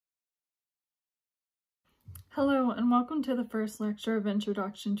Hello and welcome to the first lecture of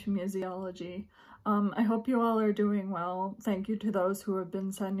Introduction to Museology. I hope you all are doing well. Thank you to those who have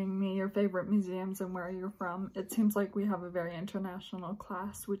been sending me your favorite museums and where you're from. It seems like we have a very international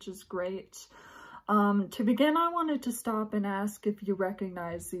class, which is great. To begin, I wanted to stop and ask if you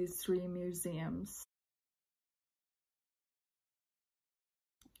recognize these three museums.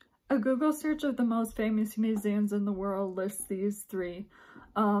 A Google search of the most famous museums in the world lists these three.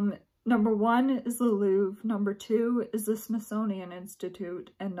 Number 1 is the Louvre, number 2 is the Smithsonian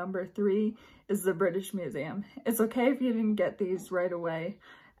Institute, and number 3 is the British Museum. It's okay if you didn't get these right away.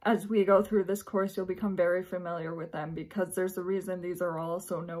 As we go through this course, you'll become very familiar with them because there's a reason these are all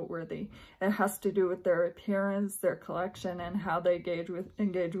so noteworthy. It has to do with their appearance, their collection, and how they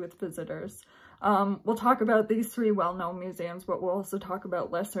engage with visitors. We'll talk about these three well-known museums, but we'll also talk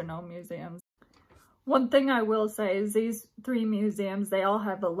about lesser-known museums. One thing I will say is these three museums, they all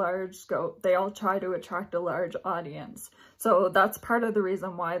have a large scope. They all try to attract a large audience. So that's part of the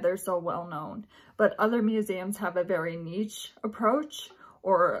reason why they're so well known. But other museums have a very niche approach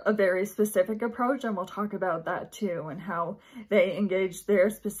or a very specific approach, and we'll talk about that too, and how they engage their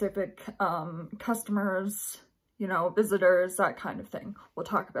specific customers, visitors, that kind of thing. We'll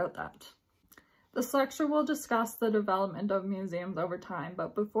talk about that. This lecture will discuss the development of museums over time,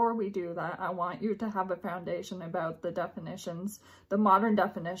 but before we do that, I want you to have a foundation about the definitions, the modern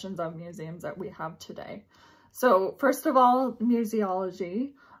definitions of museums that we have today. So first of all,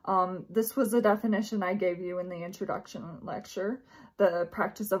 museology. This was a definition I gave you in the introduction lecture, the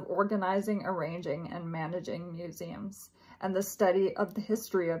practice of organizing, arranging, and managing museums, and the study of the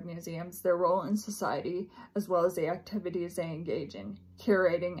history of museums, their role in society, as well as the activities they engage in,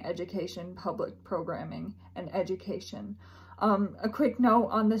 curating, education, public programming, and education. A quick note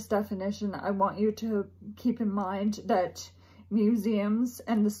on this definition, I want you to keep in mind that museums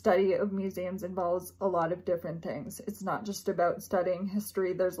and the study of museums involves a lot of different things. It's not just about studying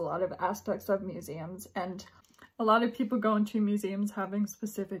history. There's a lot of aspects of museums, and a lot of people go into museums having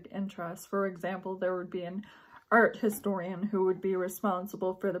specific interests. For example, there would be an art historian who would be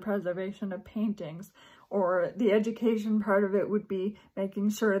responsible for the preservation of paintings, or the education part of it would be making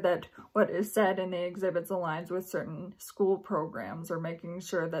sure that what is said in the exhibits aligns with certain school programs, or making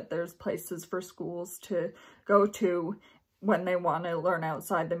sure that there's places for schools to go to when they want to learn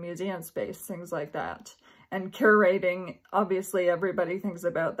outside the museum space, things like that. And curating, obviously everybody thinks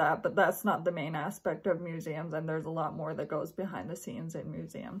about that, but that's not the main aspect of museums, and there's a lot more that goes behind the scenes in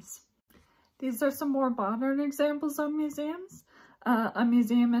museums. These are some more modern examples of museums. A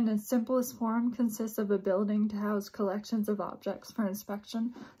museum in its simplest form consists of a building to house collections of objects for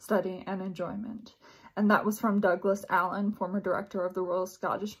inspection, study, and enjoyment. And that was from Douglas Allen, former director of the Royal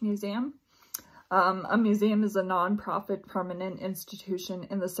Scottish Museum. A museum is a non-profit permanent institution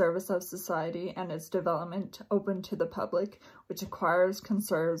in the service of society and its development open to the public, which acquires,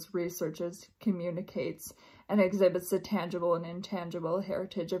 conserves, researches, communicates, and exhibits the tangible and intangible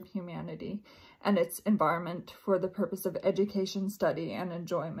heritage of humanity and its environment for the purpose of education, study, and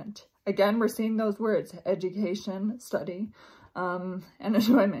enjoyment. Again, we're seeing those words, education, study, and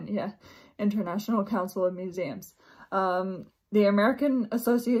enjoyment, yeah. International Council of Museums. The American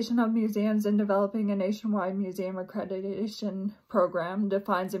Association of Museums, in developing a nationwide museum accreditation program,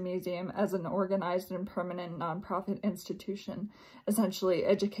 defines a museum as an organized and permanent nonprofit institution, essentially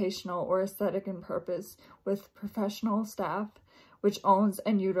educational or aesthetic in purpose, with professional staff, which owns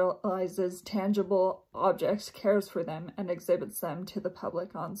and utilizes tangible objects, cares for them, and exhibits them to the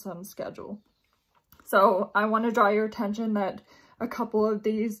public on some schedule. So I want to draw your attention that a couple of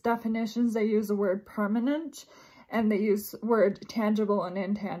these definitions, they use the word permanent, and they use word tangible and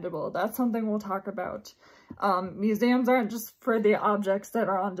intangible. That's something we'll talk about. Museums aren't just for the objects that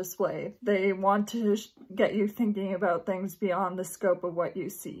are on display. They want to get you thinking about things beyond the scope of what you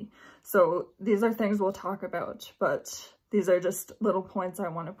see. So these are things we'll talk about, but these are just little points I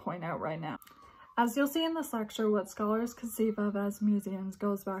want to point out right now. As you'll see in this lecture, what scholars conceive of as museums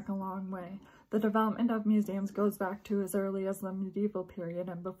goes back a long way. The development of museums goes back to as early as the medieval period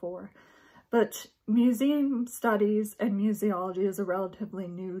and before. But museum studies and museology is a relatively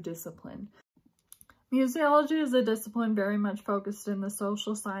new discipline. Museology is a discipline very much focused in the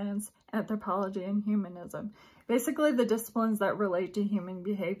social science, anthropology, and humanism, basically the disciplines that relate to human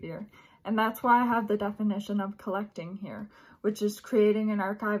behavior. And that's why I have the definition of collecting here, which is creating an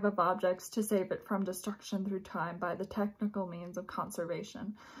archive of objects to save it from destruction through time by the technical means of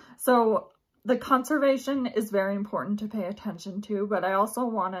conservation. So the conservation is very important to pay attention to, but I also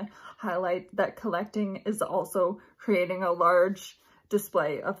want to highlight that collecting is also creating a large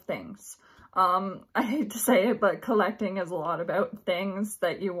display of things. I hate to say it, but collecting is a lot about things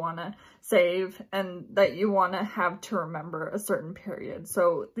that you want to save and that you want to have to remember a certain period.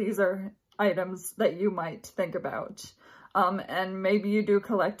 So these are items that you might think about. And maybe you do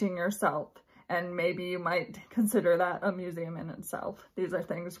collecting yourself, and maybe you might consider that a museum in itself. These are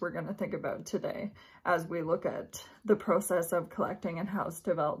things we're going to think about today as we look at the process of collecting and how it's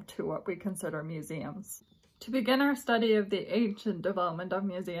developed to what we consider museums. To begin our study of the ancient development of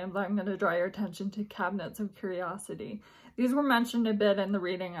museums, I'm going to draw your attention to cabinets of curiosity. These were mentioned a bit in the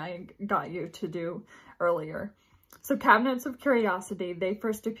reading I got you to do earlier. So cabinets of curiosity, they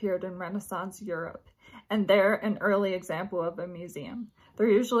first appeared in Renaissance Europe, and they're an early example of a museum. They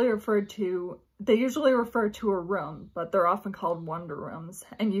usually refer to a room, but they're often called wonder rooms.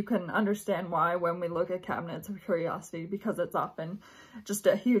 And you can understand why when we look at cabinets of curiosity, because it's often just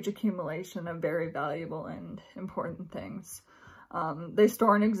a huge accumulation of very valuable and important things. They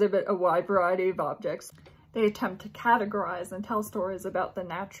store and exhibit a wide variety of objects. They attempt to categorize and tell stories about the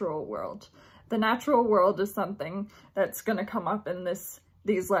natural world. The natural world is something that's going to come up in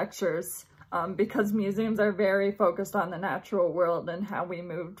these lectures. Because museums are very focused on the natural world and how we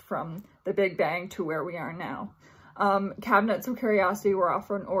moved from the Big Bang to where we are now. Cabinets of curiosity were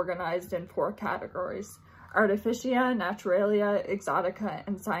often organized in 4 categories: artificia, naturalia, exotica,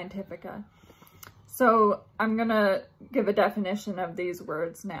 and scientifica. So I'm gonna give a definition of these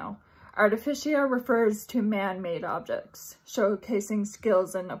words now. Artificia refers to man-made objects, showcasing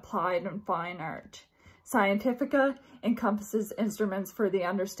skills in applied and fine art. Scientifica encompasses instruments for the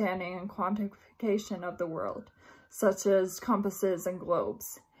understanding and quantification of the world, such as compasses and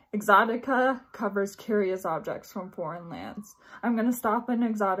globes. Exotica covers curious objects from foreign lands. I'm going to stop in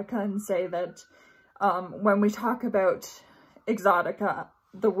exotica and say that when we talk about exotica,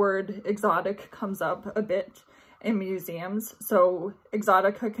 the word exotic comes up a bit in museums. So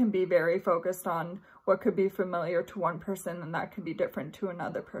exotica can be very focused on what could be familiar to one person, and that could be different to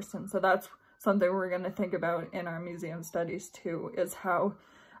another person. So that's something we're going to think about in our museum studies too, is how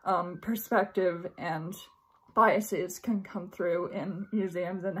perspective and biases can come through in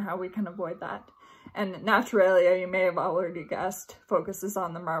museums and how we can avoid that. And naturalia, you may have already guessed, focuses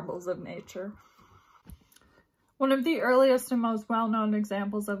on the marvels of nature. One of the earliest and most well-known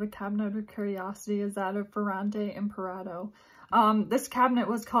examples of a cabinet of curiosity is that of Ferrante Imparato. This cabinet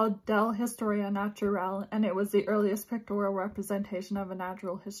was called Del Historia Naturale, and it was the earliest pictorial representation of a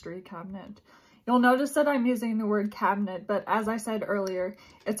natural history cabinet. You'll notice that I'm using the word cabinet, but as I said earlier,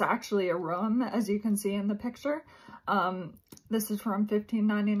 it's actually a room, as you can see in the picture. This is from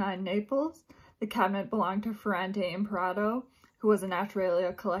 1599 Naples. The cabinet belonged to Ferrante Imparato, who was a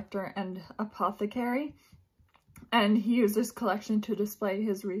naturalia collector and apothecary, and he used this collection to display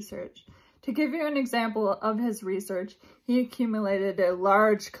his research. To give you an example of his research, he accumulated a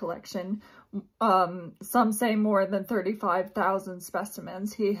large collection, some say more than 35,000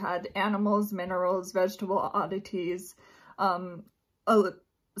 specimens. He had animals, minerals, vegetable oddities.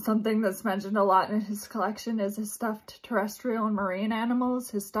 Something that's mentioned a lot in his collection is his stuffed terrestrial and marine animals,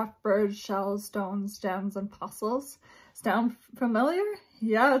 his stuffed birds, shells, stones, gems, and fossils. Sound familiar?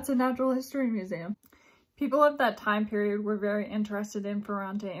 Yeah, it's a natural history museum. People of that time period were very interested in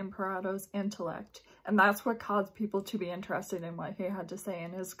Ferrante Imparato's intellect, and that's what caused people to be interested in what he had to say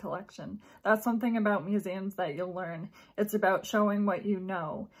in his collection. That's something about museums that you'll learn. It's about showing what you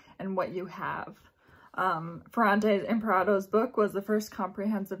know and what you have. Ferrante Imparato's book was the first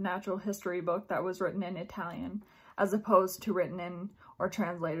comprehensive natural history book that was written in Italian, as opposed to written in or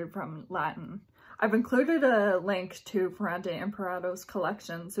translated from Latin. I've included a link to Ferrante Imparato's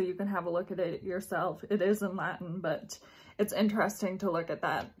collection so you can have a look at it yourself. It is in Latin, but it's interesting to look at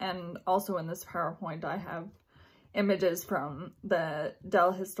that. And also in this PowerPoint, I have images from the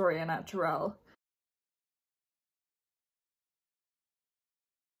Del Historia Naturale.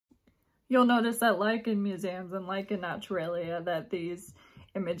 You'll notice that, like in museums and like in Naturalia, that these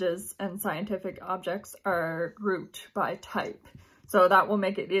images and scientific objects are grouped by type. So that will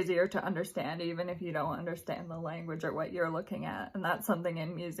make it easier to understand even if you don't understand the language or what you're looking at. And that's something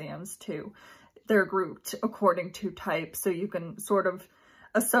in museums too. They're grouped according to type, so you can sort of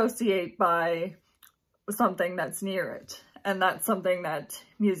associate by something that's near it. And that's something that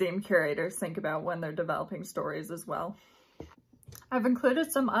museum curators think about when they're developing stories as well. I've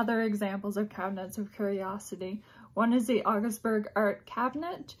included some other examples of cabinets of curiosity. One is the Augsburg Art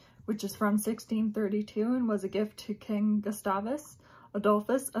Cabinet, which is from 1632 and was a gift to King Gustavus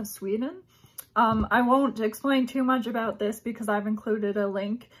Adolphus of Sweden. I won't explain too much about this because I've included a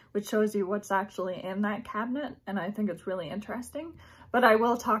link which shows you what's actually in that cabinet, and I think it's really interesting. But I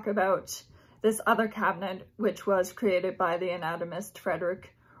will talk about this other cabinet, which was created by the anatomist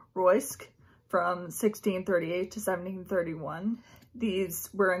Frederick Roysk. from 1638 to 1731. These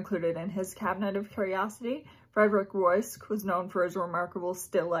were included in his Cabinet of Curiosity. Frederick Roysk was known for his remarkable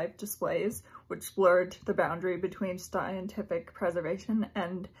still life displays, which blurred the boundary between scientific preservation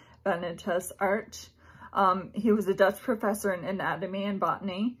and Vanitas art. He was a Dutch professor in anatomy and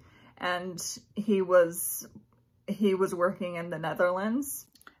botany, and he was working in the Netherlands.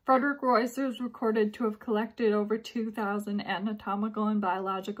 Frederick Roysk is recorded to have collected over 2,000 anatomical and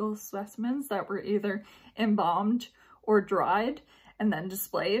biological specimens that were either embalmed or dried and then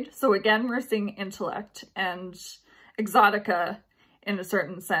displayed. So again, we're seeing intellect and exotica in a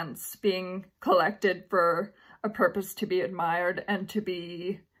certain sense being collected for a purpose to be admired and to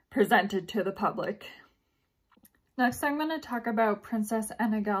be presented to the public. Next, I'm going to talk about Princess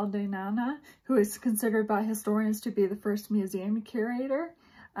Enegaldinana, who is considered by historians to be the first museum curator.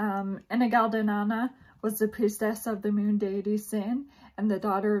 Enegaldinana was the priestess of the moon deity Sin and the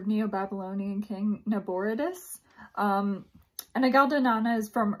daughter of Neo-Babylonian king Nabonidus. Enegaldinana is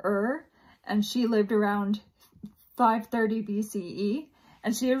from Ur, and she lived around 530 BCE,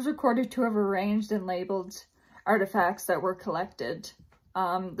 and she is recorded to have arranged and labeled artifacts that were collected.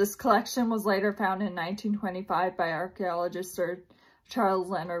 This collection was later found in 1925 by archaeologist Sir Charles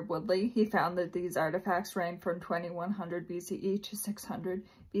Leonard Woodley. He found that these artifacts range from 2100 BCE to 600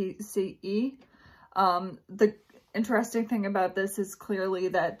 BCE. The interesting thing about this is clearly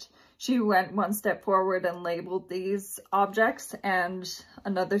that she went one step forward and labeled these objects, and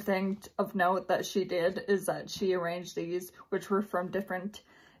another thing of note that she did is that she arranged these, which were from different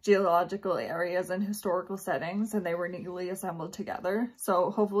geological areas and historical settings, and they were neatly assembled together.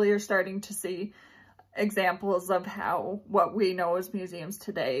 So hopefully you're starting to see examples of how what we know as museums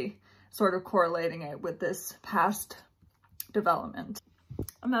today, sort of correlating it with this past development.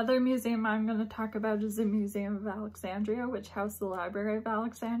 Another museum I'm going to talk about is the Museum of Alexandria, which housed the Library of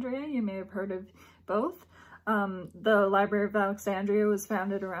Alexandria. You may have heard of both. The Library of Alexandria was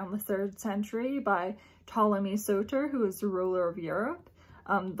founded around the 3rd century by Ptolemy Soter, who was the ruler of Europe.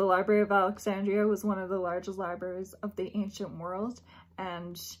 The Library of Alexandria was one of the largest libraries of the ancient world,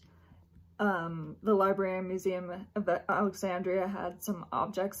 and the Library and Museum of Alexandria had some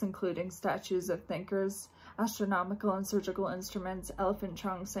objects, including statues of thinkers, astronomical and surgical instruments, elephant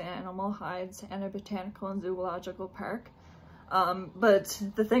trunks, and animal hides, and a botanical and zoological park. But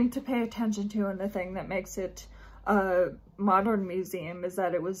the thing to pay attention to, and the thing that makes it a modern museum, is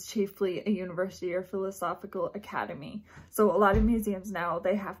that it was chiefly a university or philosophical academy. So a lot of museums now,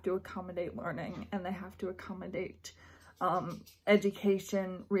 they have to accommodate learning, and they have to accommodate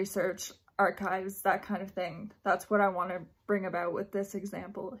education, research, archives, that kind of thing. That's what I want to bring about with this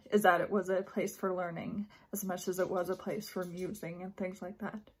example, is that it was a place for learning as much as it was a place for musing and things like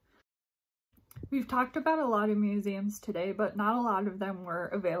that. We've talked about a lot of museums today, but not a lot of them were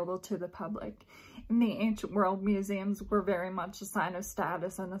available to the public. In the ancient world, museums were very much a sign of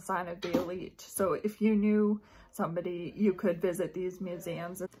status and a sign of the elite. So if you knew somebody, you could visit these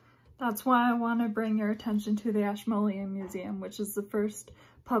museums. That's why I want to bring your attention to the Ashmolean Museum, which is the first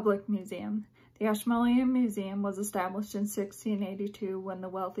public museum. The Ashmolean Museum was established in 1682 when the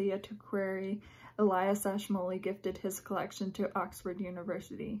wealthy antiquary Elias Ashmole gifted his collection to Oxford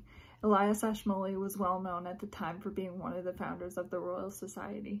University. Elias Ashmole was well known at the time for being one of the founders of the Royal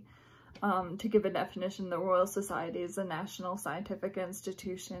Society. To give a definition, the Royal Society is a national scientific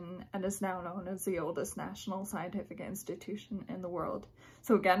institution and is now known as the oldest national scientific institution in the world.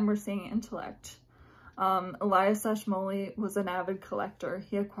 So again, we're seeing intellect. Elias Ashmole was an avid collector.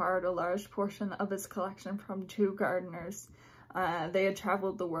 He acquired a large portion of his collection from 2 gardeners. They had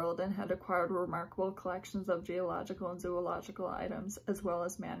traveled the world and had acquired remarkable collections of geological and zoological items, as well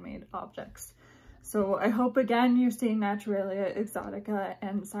as man-made objects. So I hope again you're seeing Naturalia, Exotica,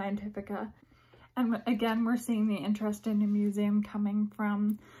 and Scientifica. And again, we're seeing the interest in a museum coming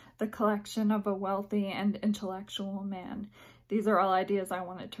from the collection of a wealthy and intellectual man. These are all ideas I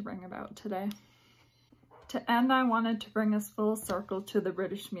wanted to bring about today. To end, I wanted to bring us full circle to the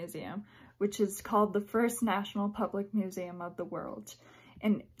British Museum, which is called the first national public museum of the world.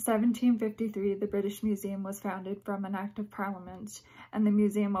 In 1753, the British Museum was founded from an Act of Parliament, and the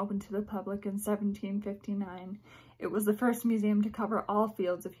museum opened to the public in 1759. It was the first museum to cover all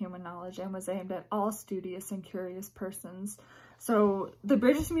fields of human knowledge and was aimed at all studious and curious persons. So the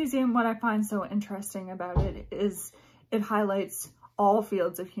British Museum, what I find so interesting about it is it highlights all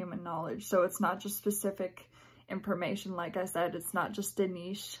fields of human knowledge. So it's not just specific information, like I said, it's not just a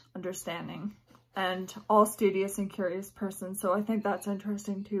niche understanding, and all studious and curious persons. So I think that's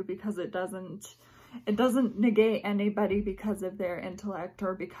interesting too, because it doesn't negate anybody because of their intellect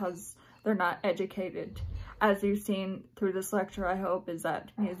or because they're not educated. as you've seen through this lecture, I hope, is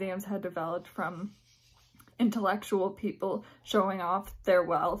that museums had developed from intellectual people showing off their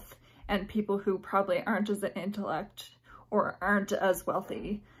wealth and people who probably aren't as intellect or aren't as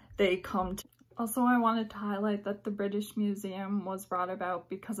wealthy. They come to. Also, I wanted to highlight that the British Museum was brought about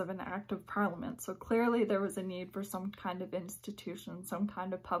because of an act of Parliament. So clearly there was a need for some kind of institution, some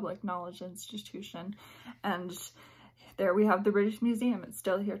kind of public knowledge institution. And there we have the British Museum. It's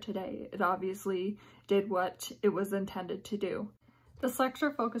still here today. It obviously did what it was intended to do. This lecture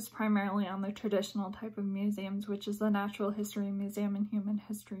focused primarily on the traditional type of museums, which is the Natural History Museum and Human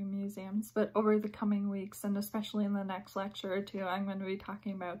History Museums. But over the coming weeks, and especially in the next lecture or two, I'm going to be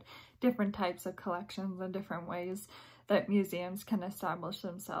talking about different types of collections and different ways that museums can establish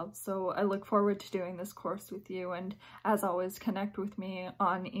themselves. So I look forward to doing this course with you, and as always, connect with me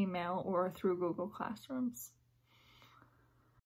on email or through Google Classrooms.